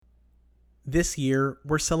This year,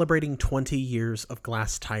 we're celebrating 20 years of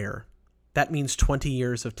Glass Tire. That means 20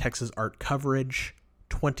 years of Texas art coverage,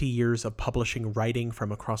 20 years of publishing writing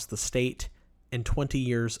from across the state, and 20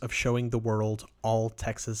 years of showing the world all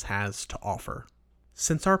Texas has to offer.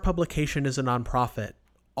 Since our publication is a nonprofit,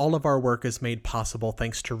 all of our work is made possible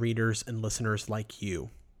thanks to readers and listeners like you.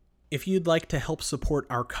 If you'd like to help support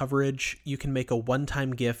our coverage, you can make a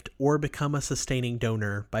one-time gift or become a sustaining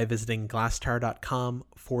donor by visiting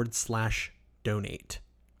glasstire.com/donate.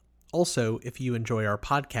 Also, if you enjoy our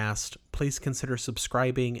podcast, please consider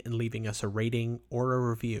subscribing and leaving us a rating or a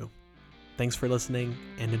review. Thanks for listening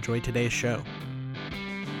and enjoy today's show.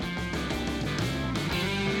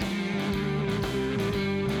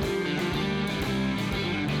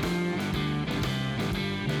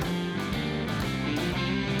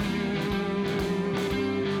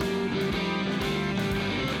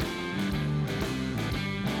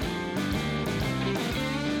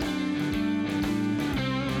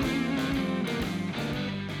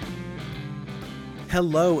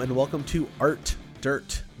 Hello and welcome to Art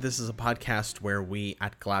Dirt. This is a podcast where we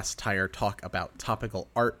at Glass Tire talk about topical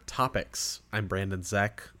art topics. I'm Brandon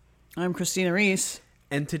Zeck. I'm Christina Reese.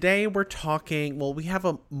 And today we're talking, we have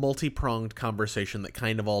a multi-pronged conversation that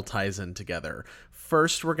kind of all ties in together.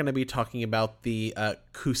 First, we're going to be talking about the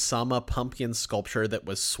Kusama pumpkin sculpture that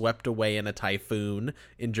was swept away in a typhoon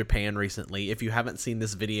in Japan recently. If you haven't seen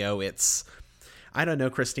this video, it's, I don't know,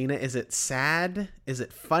 Christina, is it sad? Is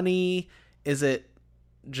it funny? Is it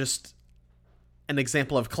just an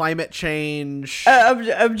example of climate change?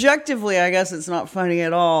 Objectively, I guess it's not funny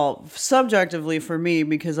at all. Subjectively for me,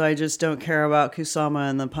 because I just don't care about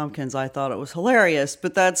Kusama and the pumpkins, I thought it was hilarious.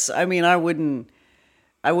 But that's, I wouldn't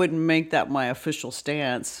make that my official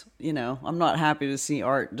stance. You know, I'm not happy to see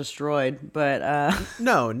art destroyed, but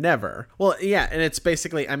No, never. Well, yeah, and it's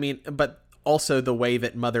basically, but also the way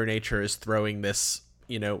that Mother Nature is throwing this,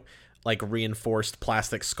 like reinforced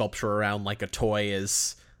plastic sculpture around like a toy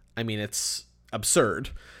is, it's absurd.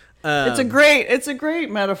 It's a great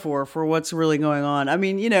metaphor for what's really going on. We're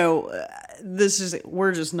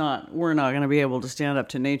not going to be able to stand up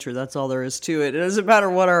to nature. That's all there is to it. It doesn't matter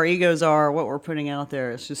what our egos are, what we're putting out there.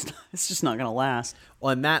 It's just not going to last.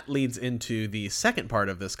 Well, and that leads into the second part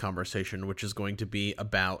of this conversation, which is going to be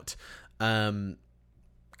about,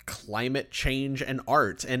 climate change and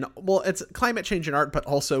art. And it's climate change and art, but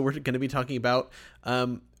also we're going to be talking about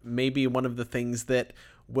maybe one of the things that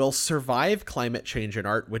will survive climate change and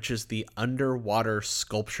art, which is the underwater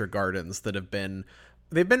sculpture gardens that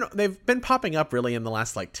they've been popping up really in the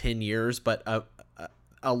last 10 years, but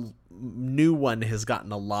a new one has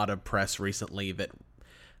gotten a lot of press recently that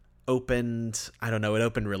opened, it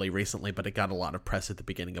opened really recently, but it got a lot of press at the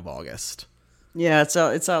beginning of August. Yeah, it's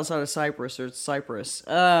outside of Cyprus, or it's Cyprus.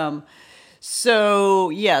 So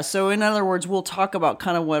in other words, we'll talk about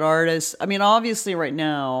kind of what artists, obviously right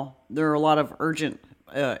now, there are a lot of urgent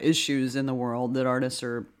issues in the world that artists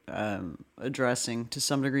are addressing to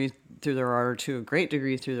some degree through their art, or to a great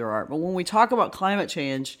degree through their art. But when we talk about climate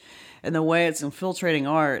change and the way it's infiltrating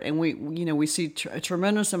art, and we see a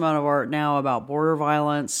tremendous amount of art now about border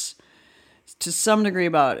violence, to some degree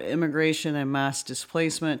about immigration and mass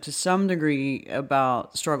displacement, to some degree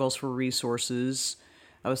about struggles for resources.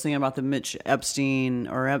 I was thinking about the Mitch Epstein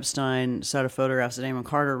set of photographs of Damon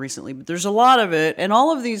Carter recently, but there's a lot of it, and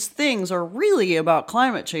all of these things are really about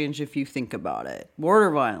climate change if you think about it.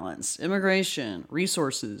 Border violence, immigration,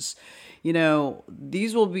 resources.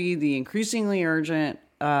 These will be the increasingly urgent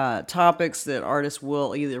topics that artists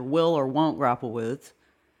will or won't grapple with.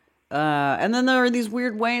 And then there are these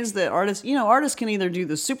weird ways that artists can either do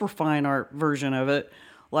the super fine art version of it,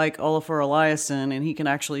 like Olafur Eliasson, and he can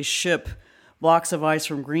actually ship blocks of ice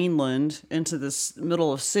from Greenland into this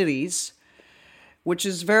middle of cities, which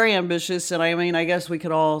is very ambitious. And I guess we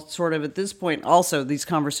could all sort of, at this point, also these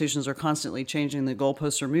conversations are constantly changing, the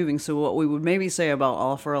goalposts are moving. So what we would maybe say about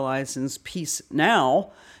Olafur Eliasson's piece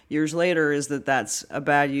now, years later, is that that's a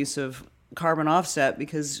bad use of carbon offset,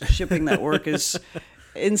 because shipping that work is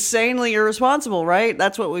insanely irresponsible, right?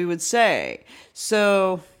 That's what we would say.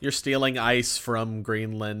 So you're stealing ice from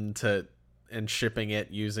Greenland and shipping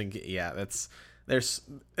it using, there's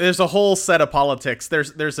a whole set of politics.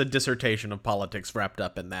 There's a dissertation of politics wrapped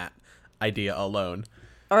up in that idea alone.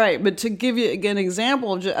 All right, but to give you an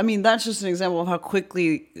example, that's just an example of how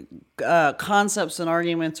quickly concepts and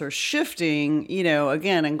arguments are shifting,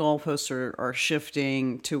 again, and goalposts are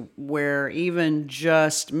shifting to where even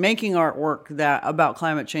just making artwork about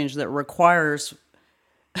climate change that requires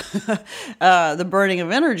the burning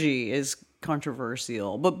of energy is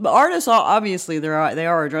controversial. But artists, obviously, they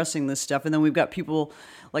are addressing this stuff. And then we've got people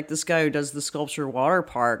like this guy who does the sculpture water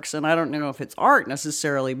parks. And I don't know if it's art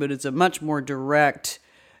necessarily, but it's a much more direct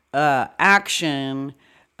action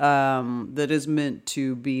that is meant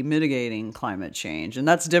to be mitigating climate change. And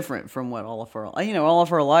that's different from what Oliver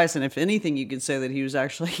Eliasson, if anything, you could say that he was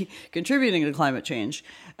actually contributing to climate change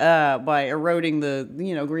by eroding the,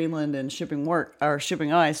 Greenland and shipping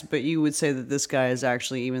ice. But you would say that this guy is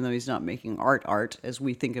actually, even though he's not making art, as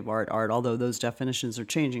we think of art, although those definitions are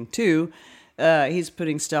changing too, he's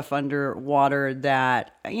putting stuff underwater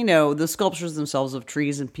that, the sculptures themselves of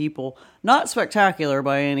trees and people, not spectacular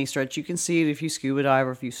by any stretch. You can see it if you scuba dive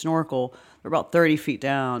or if you snorkel. They're about 30 feet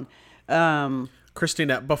down.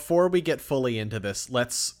 Christina, before we get fully into this,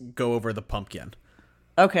 let's go over the pumpkin.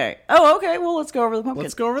 Okay. Oh, okay. Well, let's go over the pumpkin.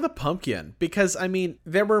 Let's go over the pumpkin because,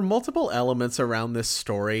 there were multiple elements around this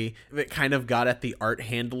story that kind of got at the art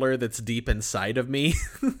handler that's deep inside of me.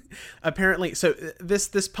 Apparently, so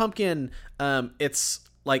this pumpkin, it's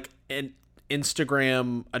like an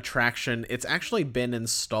Instagram attraction. It's actually been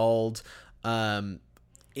installed let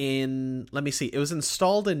me see, it was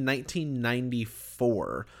installed in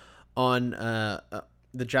 1994 on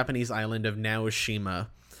the Japanese island of Naoshima.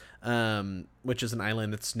 Which is an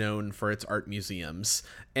island that's known for its art museums.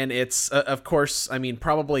 And it's, of course,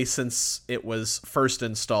 probably since it was first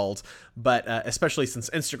installed, but especially since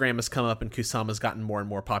Instagram has come up and Kusama's gotten more and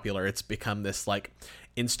more popular, it's become this, like,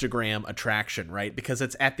 Instagram attraction, right? Because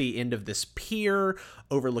it's at the end of this pier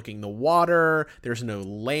overlooking the water. There's no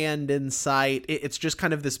land in sight. It's just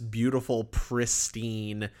kind of this beautiful,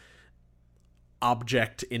 pristine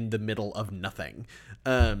object in the middle of nothing.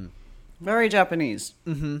 Very Japanese.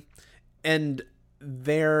 Mm-hmm. And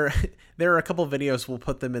there are a couple videos. We'll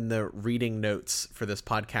put them in the reading notes for this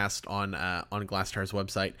podcast on Glasstire's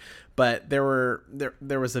website. But there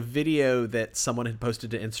was a video that someone had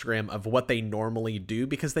posted to Instagram of what they normally do,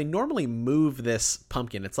 because they normally move this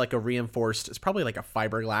pumpkin. It's like it's probably like a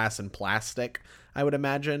fiberglass and plastic, I would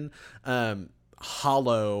imagine,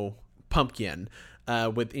 hollow pumpkin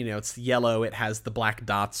with, it's yellow. It has the black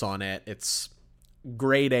dots on it. It's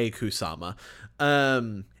grade A Kusama.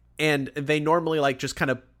 And they normally like just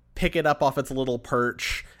kind of pick it up off its little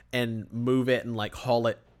perch and move it and like haul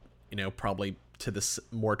it, probably to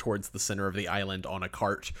more towards the center of the island on a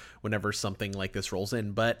cart whenever something like this rolls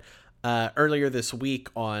in. But earlier this week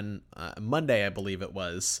on Monday, I believe it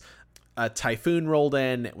was, a typhoon rolled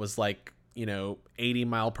in. It was like, 80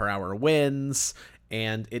 mile per hour winds,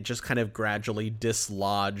 and it just kind of gradually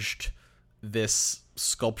dislodged this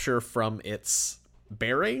sculpture from its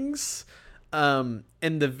bearings.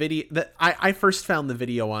 And the video that I first found the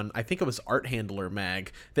video on, I think it was Art Handler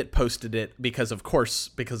Mag that posted it because of course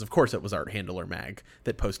it was Art Handler Mag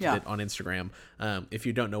that posted it on Instagram. If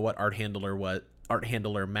you don't know what Art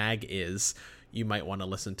Handler Mag is, you might want to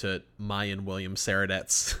listen to my and William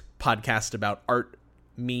Saradet's podcast about art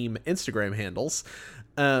meme Instagram handles.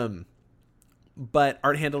 But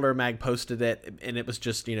Art Handler Mag posted it, and it was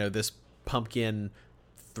just, this pumpkin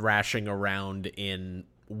thrashing around in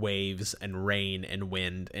waves and rain and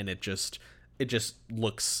wind, and it just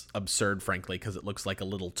looks absurd, frankly, because it looks like a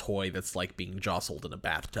little toy that's like being jostled in a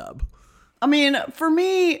bathtub. For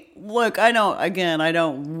me, look, I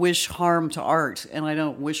don't wish harm to art, and I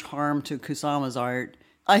don't wish harm to Kusama's art.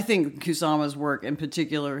 I think Kusama's work in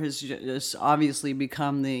particular has just obviously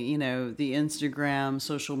become the Instagram,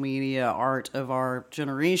 social media art of our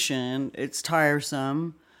generation. It's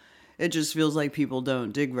tiresome. It just feels like people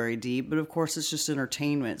don't dig very deep, but of course it's just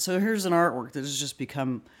entertainment. So here's an artwork that has just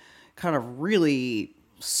become kind of really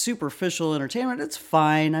superficial entertainment. It's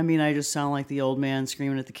fine. I just sound like the old man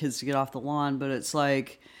screaming at the kids to get off the lawn, but it's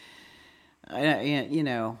like,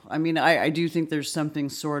 I do think there's something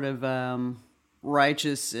sort of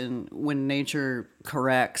righteous in when nature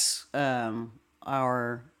corrects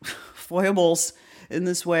our foibles in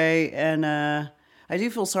this way. And I do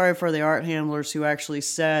feel sorry for the art handlers who actually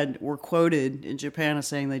were quoted in Japan as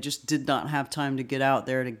saying they just did not have time to get out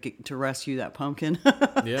there to rescue that pumpkin.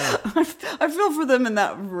 Yeah. I feel for them in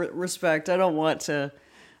that respect. I don't want the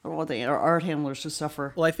art handlers to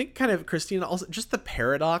suffer. Well, I think kind of, Christina, also just the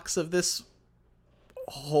paradox of this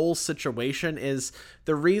whole situation is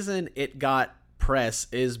the reason it got press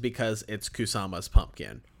is because it's Kusama's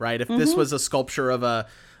pumpkin, right? If this was a sculpture of a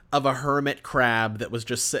hermit crab that was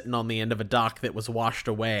just sitting on the end of a dock that was washed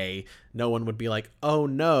away, no one would be like, oh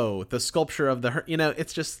no, the sculpture of the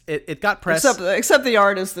it's just it got press, except the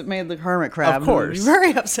artist that made the hermit crab, of course, would be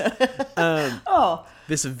very upset.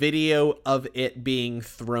 This video of it being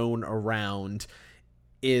thrown around,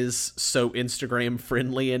 is so Instagram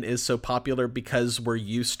friendly and is so popular because we're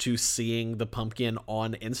used to seeing the pumpkin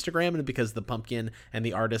on Instagram, and because the pumpkin and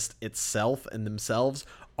the artist itself and themselves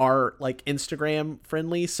are like Instagram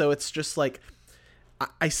friendly. So it's just like,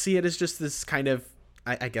 I see it as just this kind of,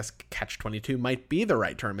 I guess catch-22 might be the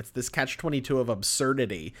right term. It's this catch-22 of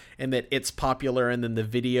absurdity, and that it's popular, and then the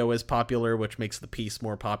video is popular, which makes the piece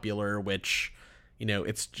more popular, which, you know,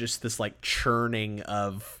 it's just this like churning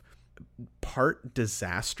of part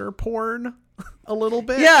disaster porn a little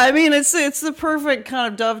bit. Yeah, I mean, it's the perfect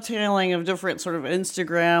kind of dovetailing of different sort of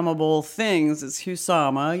Instagrammable things. It's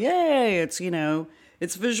Kusama, yay! It's, you know,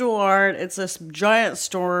 it's visual art. It's a giant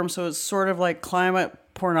storm, so it's sort of like climate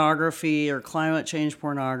pornography or climate change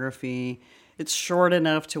pornography. It's short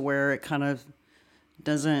enough to where it kind of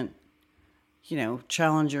doesn't, you know,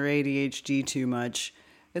 challenge your ADHD too much.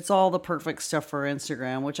 It's all the perfect stuff for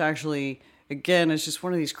Instagram, which actually, again, is just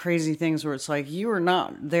one of these crazy things where it's like you are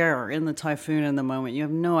not there in the typhoon in the moment. You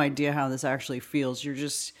have no idea how this actually feels. You're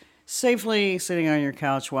just safely sitting on your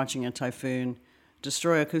couch watching a typhoon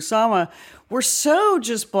destroy a Kusama. We're so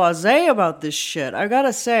just blasé about this shit, I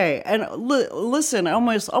gotta say. And listen,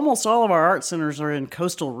 almost all of our art centers are in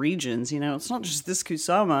coastal regions. You know, it's not just this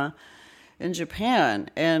Kusama in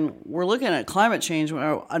Japan. And we're looking at climate change,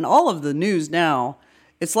 and all of the news now,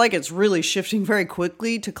 it's like it's really shifting very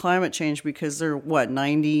quickly to climate change because there are,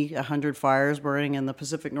 90, 100 fires burning in the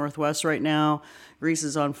Pacific Northwest right now. Greece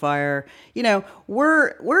is on fire. You know,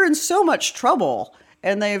 we're in so much trouble,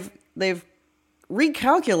 and they've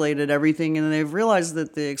recalculated everything, and they've realized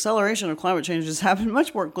that the acceleration of climate change has happened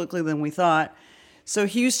much more quickly than we thought. So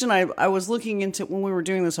Houston, I was looking into, when we were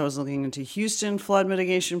doing this, I was looking into Houston flood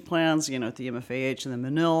mitigation plans, you know, at the MFAH and the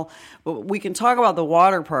Manil. But we can talk about the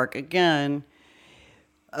water park again.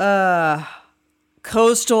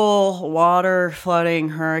 Coastal water, flooding,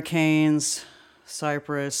 hurricanes,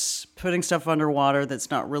 Cyprus, putting stuff underwater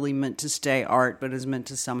that's not really meant to stay art, but is meant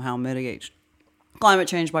to somehow mitigate climate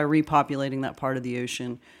change by repopulating that part of the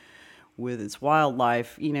ocean with its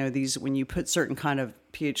wildlife. You know, these, when you put certain kind of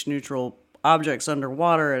pH neutral objects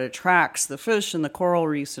underwater, it attracts the fish and the coral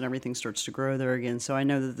reefs, and everything starts to grow there again. So I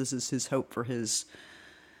know that this is his hope for his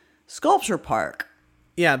sculpture park.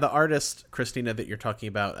 Yeah, the artist, Christina, that you're talking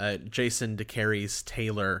about, Jason DeCaries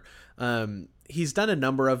Taylor, he's done a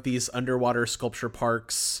number of these underwater sculpture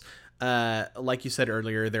parks. Like you said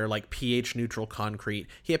earlier, they're like pH neutral concrete.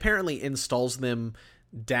 He apparently installs them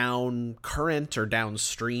down current or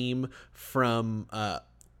downstream from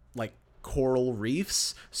like coral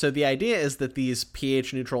reefs. So the idea is that these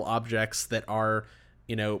pH neutral objects that are,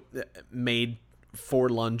 you know, made for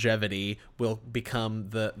longevity will become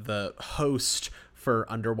the host for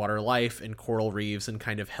underwater life and coral reefs, and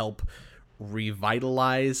kind of help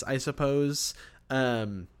revitalize, I suppose,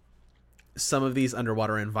 some of these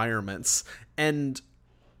underwater environments. And,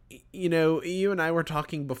 you know, you and I were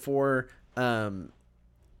talking before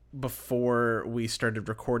we started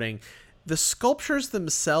recording. The sculptures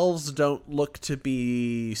themselves don't look to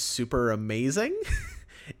be super amazing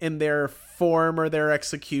in their form or their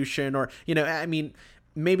execution, or, you know, I mean,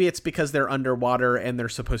 maybe it's because they're underwater and they're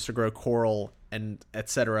supposed to grow coral and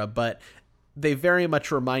etc., but they very much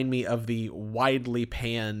remind me of the widely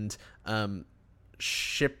panned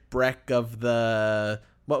shipwreck of the,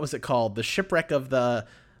 what was it called? The shipwreck of the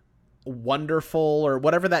Wonderful, or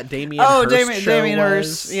whatever that Damien Hirst show Damien was.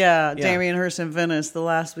 Hirst, yeah, Damien Hirst in Venice, the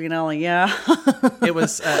last Biennale, yeah. It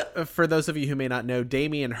was, for those of you who may not know,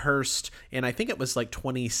 Damien Hirst, and I think it was like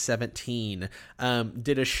 2017,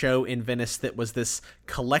 did a show in Venice that was this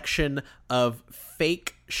collection of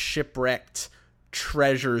fake shipwrecked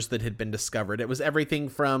treasures that had been discovered. It was everything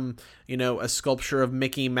from, you know, a sculpture of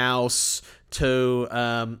Mickey Mouse to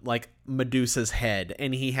like Medusa's head,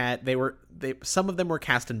 and some of them were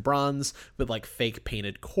cast in bronze with like fake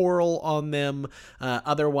painted coral on them.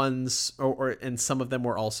 Other ones, and some of them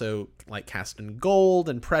were also like cast in gold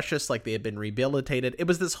and precious, like they had been rehabilitated. It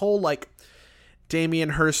was this whole like Damien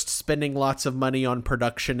Hirst spending lots of money on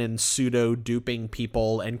production and pseudo duping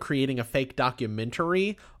people and creating a fake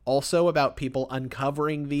documentary also about people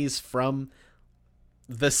uncovering these from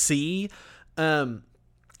the sea.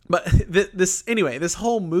 But this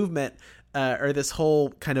whole movement, or this whole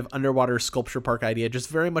kind of underwater sculpture park idea, just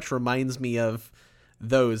very much reminds me of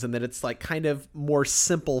those, and that it's like kind of more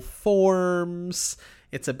simple forms.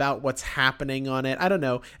 It's about what's happening on it. I don't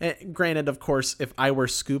know. Granted, of course, if I were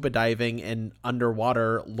scuba diving and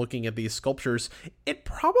underwater looking at these sculptures, it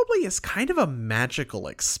probably is kind of a magical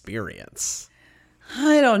experience.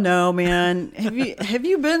 I don't know, man. Have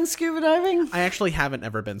you been scuba diving? I actually haven't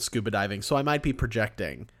ever been scuba diving, so I might be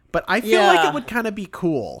projecting. but I feel like it would kind of be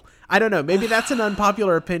cool. I don't know. Maybe that's an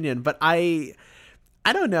unpopular opinion, but I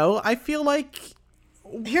don't know. I feel like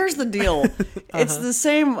here's the deal. It's the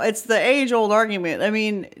same. It's the age old argument. I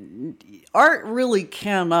mean, art really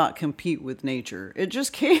cannot compete with nature. It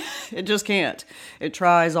just can't. It just can't. It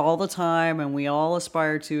tries all the time, and we all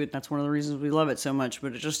aspire to it. That's one of the reasons we love it so much,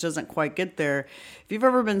 but it just doesn't quite get there. If you've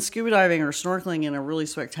ever been scuba diving or snorkeling in a really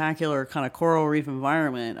spectacular kind of coral reef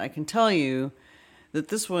environment, I can tell you that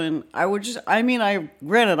this one,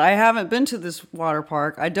 granted, I haven't been to this water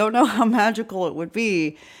park. I don't know how magical it would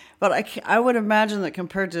be, but I would imagine that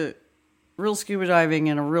compared to real scuba diving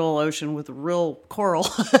in a real ocean with real coral,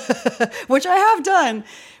 which I have done,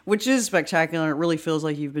 which is spectacular. It really feels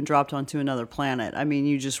like you've been dropped onto another planet. I mean,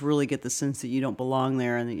 you just really get the sense that you don't belong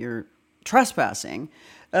there and that you're trespassing.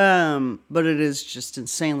 But it is just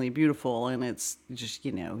insanely beautiful, and it's just,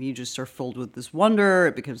 you just are filled with this wonder.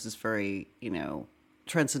 It becomes this very,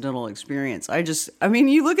 transcendental experience.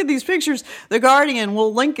 You look at these pictures, The Guardian,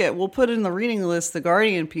 we'll link it, we'll put it in the reading list, The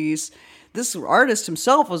Guardian piece. This artist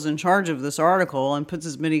himself was in charge of this article and puts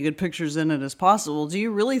as many good pictures in it as possible. Do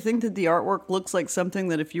you really think that the artwork looks like something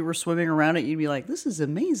that if you were swimming around it, you'd be like, this is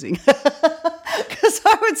amazing? Because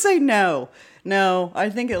I would say no. I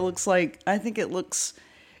think it looks,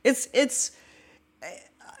 it's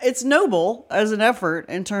noble as an effort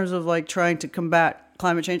in terms of like trying to combat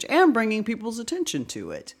climate change and bringing people's attention to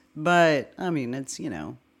it. But I mean, it's,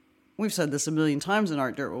 we've said this a million times in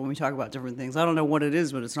Art Dirt when we talk about different things. I don't know what it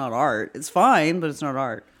is, but it's not art. It's fine, but it's not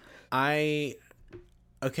art. I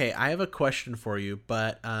have a question for you,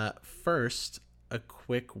 but first, a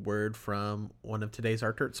quick word from one of today's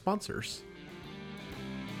Art Dirt sponsors.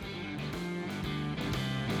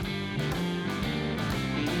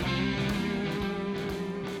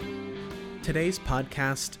 Today's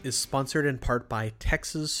podcast is sponsored in part by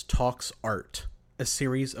Texas Talks Art, a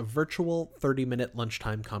series of virtual 30-minute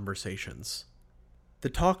lunchtime conversations. The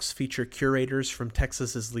talks feature curators from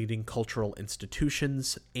Texas's leading cultural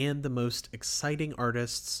institutions and the most exciting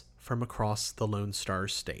artists from across the Lone Star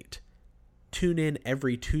State. Tune in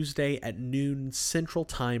every Tuesday at noon Central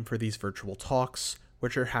Time for these virtual talks,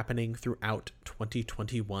 which are happening throughout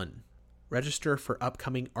 2021. Register for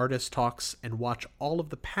upcoming artist talks and watch all of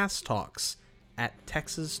the past talks at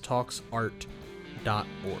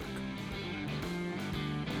texastalksart.org.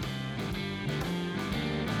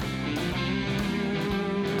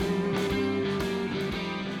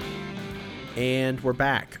 And we're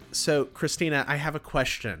back. So, Christina, I have a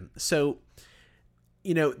question. So,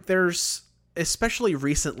 especially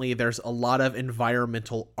recently, there's a lot of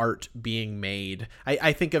environmental art being made.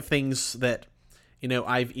 I think of things that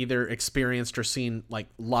I've either experienced or seen like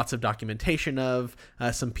lots of documentation of,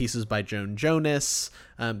 some pieces by Joan Jonas.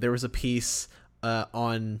 There was a piece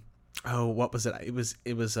on, what was it?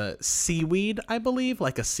 It was a seaweed, I believe,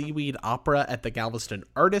 like a seaweed opera at the Galveston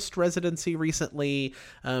Artist Residency recently.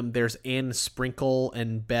 There's Anne Sprinkle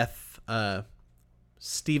and Beth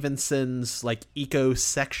Stevenson's like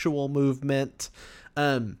eco-sexual movement.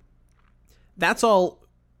 That's all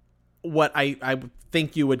what I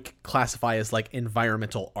think you would classify as like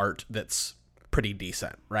environmental art that's pretty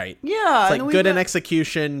decent, right? Yeah. It's like good in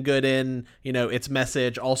execution, good in, its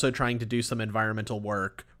message, also trying to do some environmental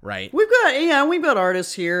work, right? We've got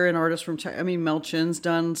artists here and artists from, Melchin's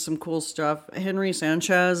done some cool stuff. Henry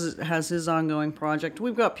Sanchez has his ongoing project.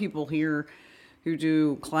 We've got people here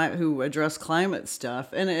who address climate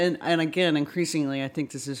stuff. And again, increasingly, I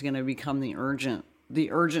think this is going to become the urgent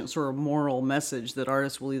sort of moral message that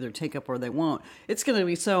artists will either take up or they won't. It's going to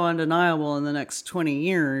be so undeniable in the next 20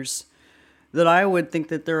 years that I would think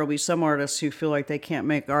that there will be some artists who feel like they can't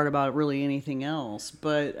make art about really anything else.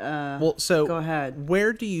 But go ahead.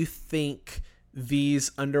 Where do you think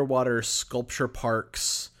these underwater sculpture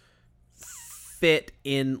parks fit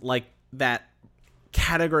in like that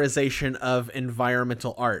categorization of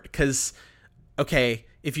environmental art? Because, okay,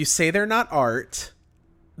 if you say they're not art,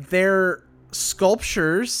 they're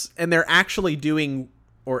sculptures and they're actually doing,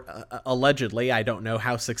 or allegedly, I don't know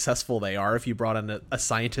how successful they are. If you brought in a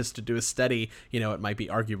scientist to do a study, it might be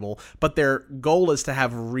arguable, but their goal is to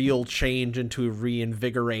have real change and to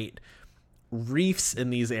reinvigorate reefs in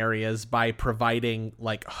these areas by providing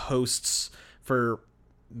like hosts for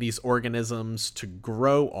these organisms to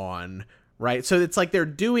grow on, right? So it's like they're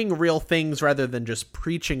doing real things rather than just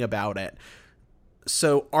preaching about it.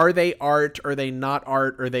 So are they art? Are they not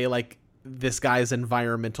art? Are they like this guy's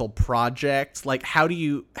environmental project? Like, how do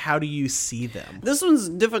you see them? This one's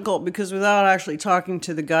difficult because without actually talking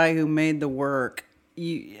to the guy who made the work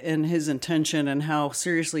and his intention and how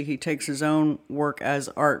seriously he takes his own work as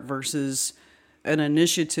art versus an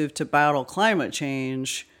initiative to battle climate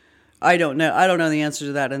change, I don't know. I don't know the answer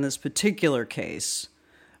to that in this particular case.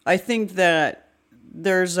 I think that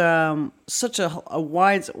there's such a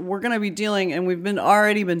wide. We're going to be dealing, and we've been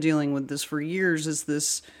already been dealing with this for years. Is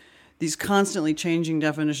these constantly changing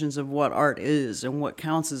definitions of what art is and what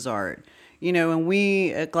counts as art? You know, and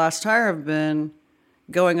we at Glass Tire have been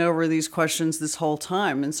going over these questions this whole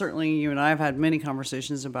time, and certainly you and I have had many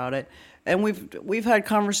conversations about it. And we've had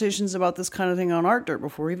conversations about this kind of thing on Art Dirt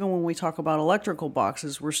before. Even when we talk about electrical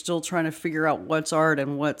boxes, we're still trying to figure out what's art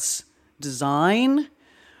and what's design,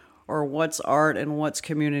 or what's art and what's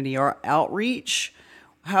community or outreach.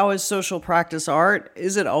 How is social practice art?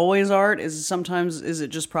 Is it always art? Is it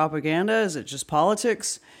just propaganda? Is it just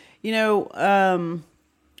politics? You know,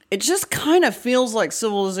 it just kind of feels like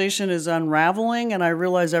civilization is unraveling, and I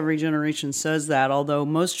realize every generation says that, although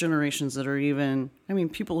most generations that are even, I mean,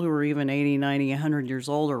 people who are even 80, 90, 100 years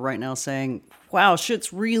old are right now saying, wow,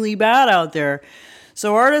 shit's really bad out there.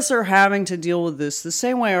 So artists are having to deal with this the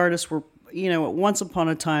same way artists were, you know, at once upon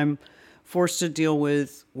a time forced to deal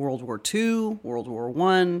with World War II, World War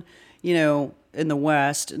I, you know, in the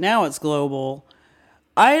West. Now it's global.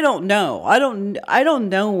 I don't know. I don't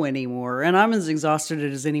know anymore. And I'm as exhausted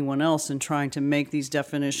as anyone else in trying to make these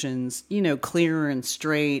definitions, you know, clear and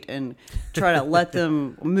straight and try to let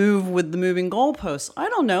them move with the moving goalposts. I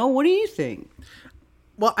don't know. What do you think?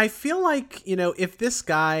 Well, I feel like, you know, if this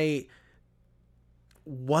guy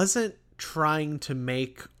wasn't trying to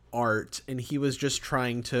make art and he was just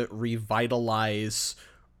trying to revitalize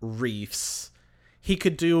reefs, he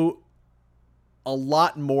could do a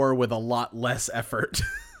lot more with a lot less effort.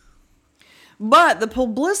 But the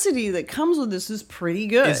publicity that comes with this is pretty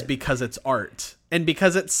good. Is because it's art. And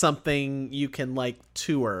because it's something you can, like,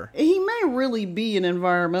 tour. He may really be an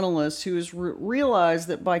environmentalist who has realized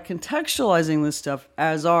that by contextualizing this stuff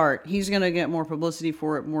as art, he's going to get more publicity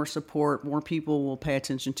for it, more support, more people will pay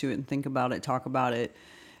attention to it and think about it, talk about it,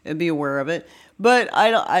 and be aware of it. But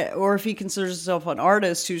or if he considers himself an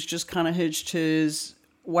artist who's just kind of hitched his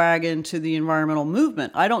wagon to the environmental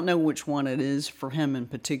movement. I don't know which one it is for him in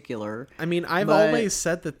particular. I mean, I've always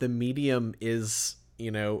said that the medium is,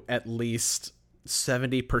 you know, at least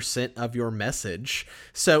 70% of your message.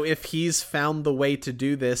 So if he's found the way to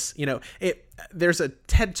do this, you know, there's a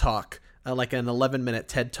TED Talk, like an 11-minute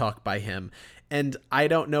TED Talk by him. And I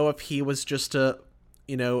don't know if he was just a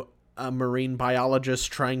marine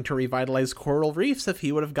biologist trying to revitalize coral reefs, if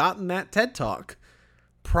he would have gotten that TED Talk.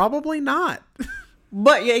 Probably not.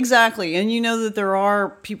 But yeah, exactly. And you know that there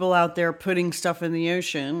are people out there putting stuff in the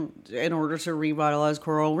ocean in order to revitalize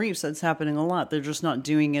coral reefs. That's happening a lot. They're just not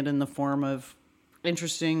doing it in the form of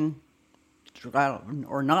interesting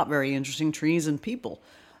or not very interesting trees and people.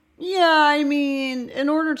 Yeah, I mean, in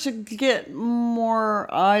order to get more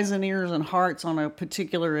eyes and ears and hearts on a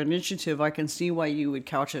particular initiative, I can see why you would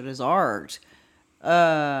couch it as art.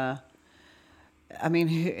 I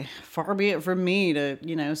mean, far be it from me to,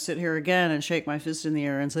 you know, sit here again and shake my fist in the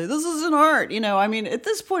air and say, this isn't art. You know, I mean, at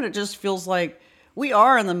this point, it just feels like we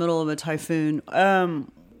are in the middle of a typhoon.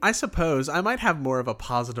 I suppose I might have more of a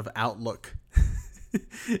positive outlook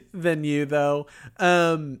than you, though.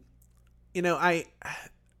 You know,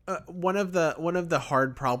 one of the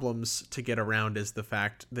hard problems to get around is the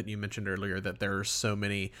fact that you mentioned earlier that there are so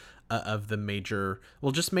many of the major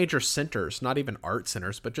centers, not even art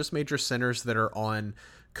centers, but just major centers that are on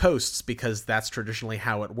coasts, because that's traditionally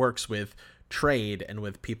how it works with trade and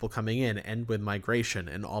with people coming in and with migration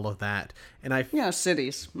and all of that. And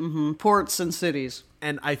cities, ports and cities.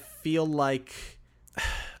 And I feel like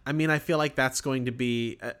that's going to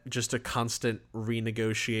be just a constant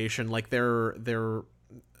renegotiation. Like they're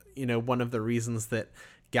you know, one of the reasons that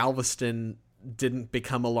Galveston didn't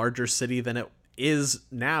become a larger city than it is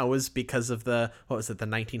now is because of the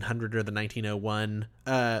 1900 or the 1901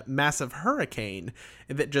 massive hurricane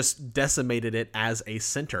that just decimated it as a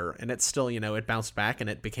center. And it's still, you know, it bounced back and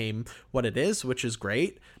it became what it is, which is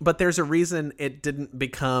great. But there's a reason it didn't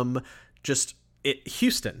become just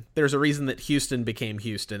Houston. There's a reason that Houston became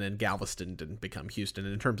Houston and Galveston didn't become Houston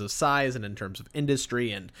in terms of size and in terms of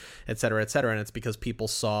industry and et cetera, et cetera. And it's because people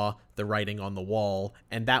saw the writing on the wall,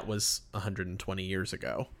 and that was 120 years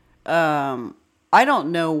ago. I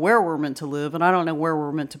don't know where we're meant to live, and I don't know where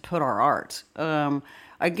we're meant to put our art.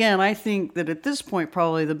 Again, I think that at this point,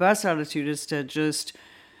 probably the best attitude is to just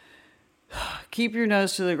keep your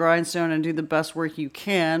nose to the grindstone and do the best work you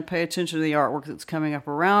can. Pay attention to the artwork that's coming up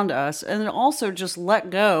around us, and then also just let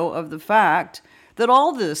go of the fact that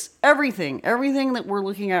all this, everything that we're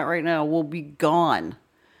looking at right now will be gone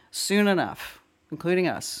soon enough, including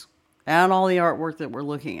us and all the artwork that we're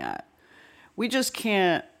looking at. We just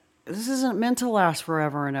can't this isn't meant to last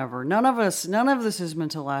forever and ever. None of this is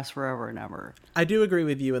meant to last forever and ever. I do agree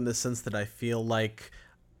with you in the sense that I feel like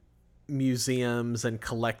museums and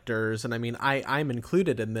collectors, and I mean, I'm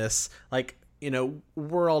included in this, like,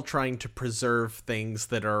 we're all trying to preserve things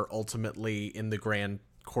that are ultimately in the grand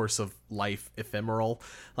course of life ephemeral.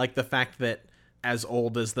 Like the fact that as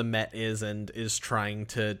old as the Met is and is trying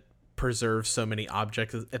to preserve so many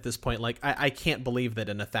objects at this point, like I can't believe that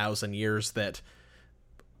in 1,000 years that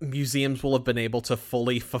museums will have been able to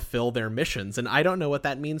fully fulfill their missions. And I don't know what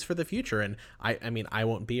that means for the future. And I mean, I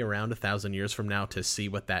won't be around 1,000 years from now to see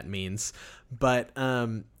what that means. But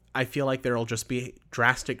I feel like there'll just be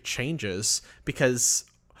drastic changes because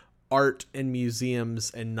art and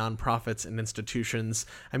museums and nonprofits and institutions,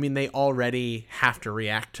 I mean, they already have to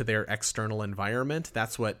react to their external environment.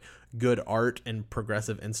 That's what good art and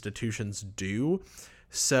progressive institutions do.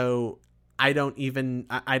 So I don't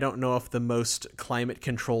know if the most climate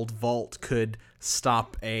controlled vault could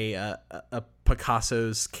stop a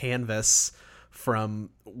Picasso's canvas from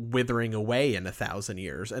withering away in 1,000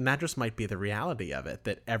 years. And that just might be the reality of it,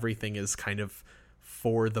 that everything is kind of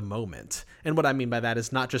for the moment. And what I mean by that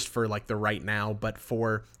is not just for like the right now, but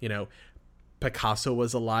for, Picasso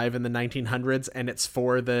was alive in the 1900s and it's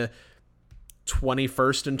for the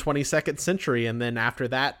 21st and 22nd century. And then after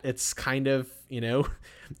that, it's kind of,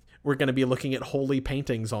 we're going to be looking at holy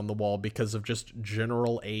paintings on the wall because of just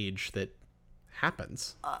general age that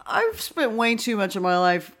happens. I've spent way too much of my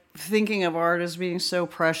life thinking of art as being so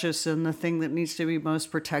precious and the thing that needs to be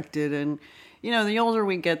most protected. And, the older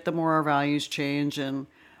we get, the more our values change. And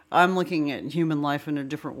I'm looking at human life in a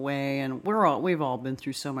different way. And we've all been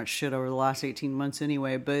through so much shit over the last 18 months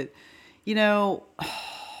anyway. But,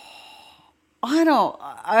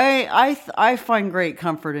 I find great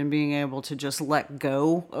comfort in being able to just let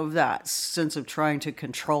go of that sense of trying to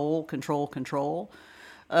control.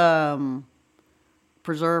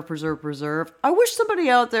 Preserve. I wish somebody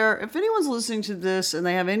out there, if anyone's listening to this and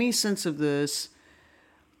they have any sense of this,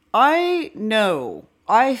 I don't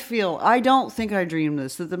think I dreamed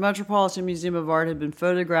this, that the Metropolitan Museum of Art had been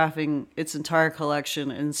photographing its entire collection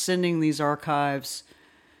and sending these archives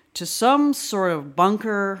to some sort of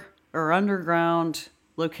bunker or underground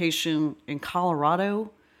location in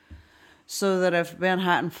Colorado, so that if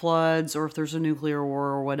Manhattan floods or if there's a nuclear war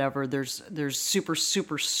or whatever, there's super,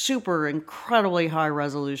 super, super incredibly high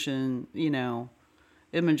resolution,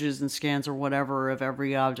 images and scans or whatever of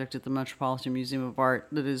every object at the Metropolitan Museum of Art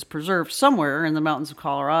that is preserved somewhere in the mountains of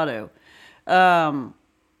Colorado.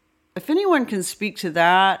 If anyone can speak to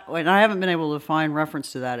that, and I haven't been able to find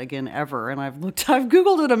reference to that again ever, and I've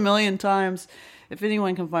Googled it a million times. If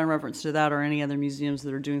anyone can find reference to that or any other museums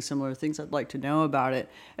that are doing similar things, I'd like to know about it.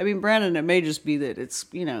 I mean, Brandon, it may just be that it's,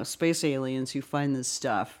 space aliens who find this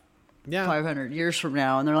stuff 500 years from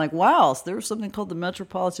now. And they're like, wow, so there was something called the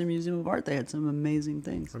Metropolitan Museum of Art. They had some amazing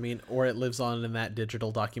things. I mean, or it lives on in that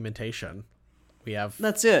digital documentation.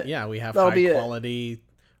 That's it. Yeah, we have high quality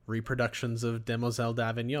reproductions of Demoiselle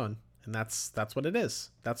d'Avignon. And that's what it is.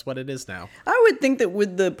 That's what it is now. I would think that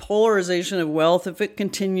with the polarization of wealth, if it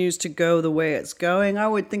continues to go the way it's going, I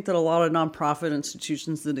would think that a lot of nonprofit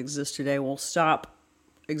institutions that exist today will stop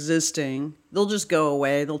existing. They'll just go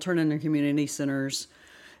away. They'll turn into community centers.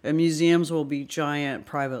 And museums will be giant,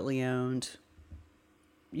 privately owned,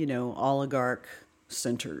 oligarch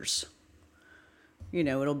centers.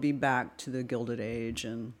 It'll be back to the Gilded Age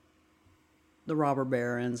and the robber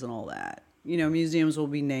barons and all that. Museums will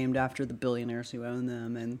be named after the billionaires who own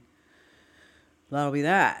them, and that'll be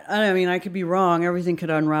that. I mean, I could be wrong. Everything could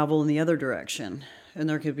unravel in the other direction, and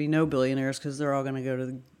there could be no billionaires because they're all going to go to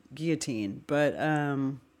the guillotine. But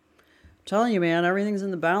I'm telling you, man, everything's in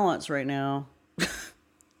the balance right now.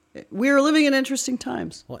 We are living in interesting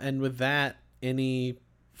times. Well, and with that, any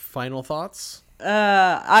final thoughts?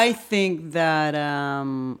 I think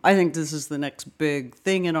this is the next big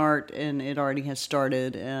thing in art, and it already has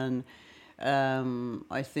started. And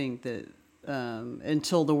I think that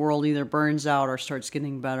until the world either burns out or starts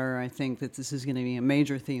getting better, I think that this is going to be a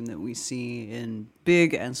major theme that we see in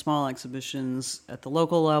big and small exhibitions at the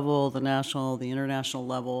local level, the national, the international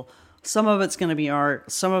level. Some of it's going to be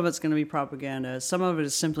art, some of it's going to be propaganda, some of it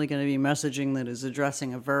is simply going to be messaging that is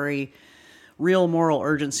addressing a very real moral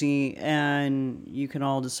urgency, and you can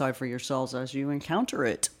all decide for yourselves as you encounter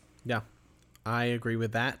it. Yeah, I agree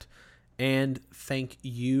with that. And thank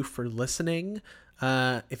you for listening.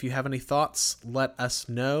 If you have any thoughts, let us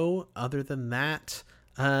know. Other than that,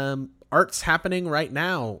 art's happening right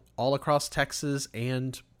now all across Texas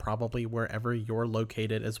and probably wherever you're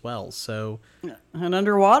located as well. So, and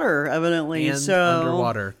underwater, evidently. And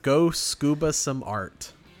underwater. Go scuba some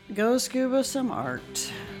art. Go scuba some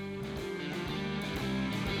art.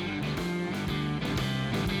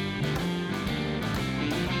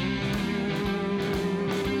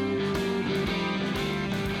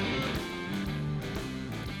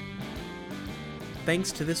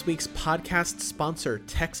 Thanks to this week's podcast sponsor,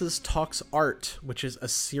 Texas Talks Art, which is a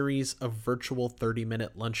series of virtual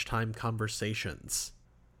 30-minute lunchtime conversations.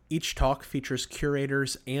 Each talk features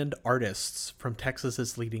curators and artists from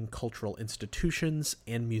Texas's leading cultural institutions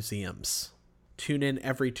and museums. Tune in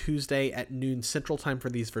every Tuesday at noon Central Time for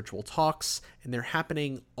these virtual talks, and they're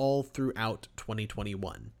happening all throughout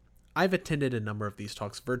 2021. I've attended a number of these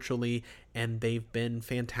talks virtually, and they've been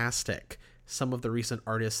fantastic. Some of the recent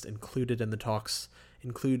artists included in the talks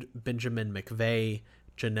include Benjamin McVeigh,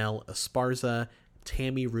 Janelle Esparza,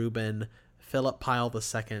 Tammy Rubin, Philip Pyle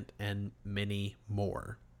II, and many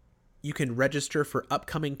more. You can register for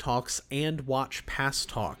upcoming talks and watch past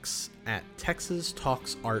talks at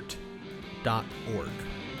texastalksart.org.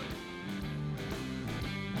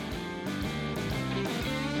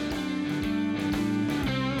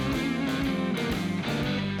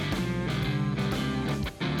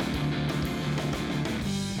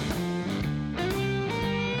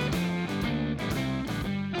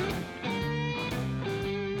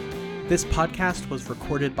 This podcast was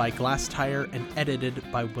recorded by Glass Tire and edited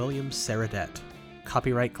by William Saradet.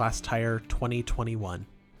 Copyright Glass Tire 2021.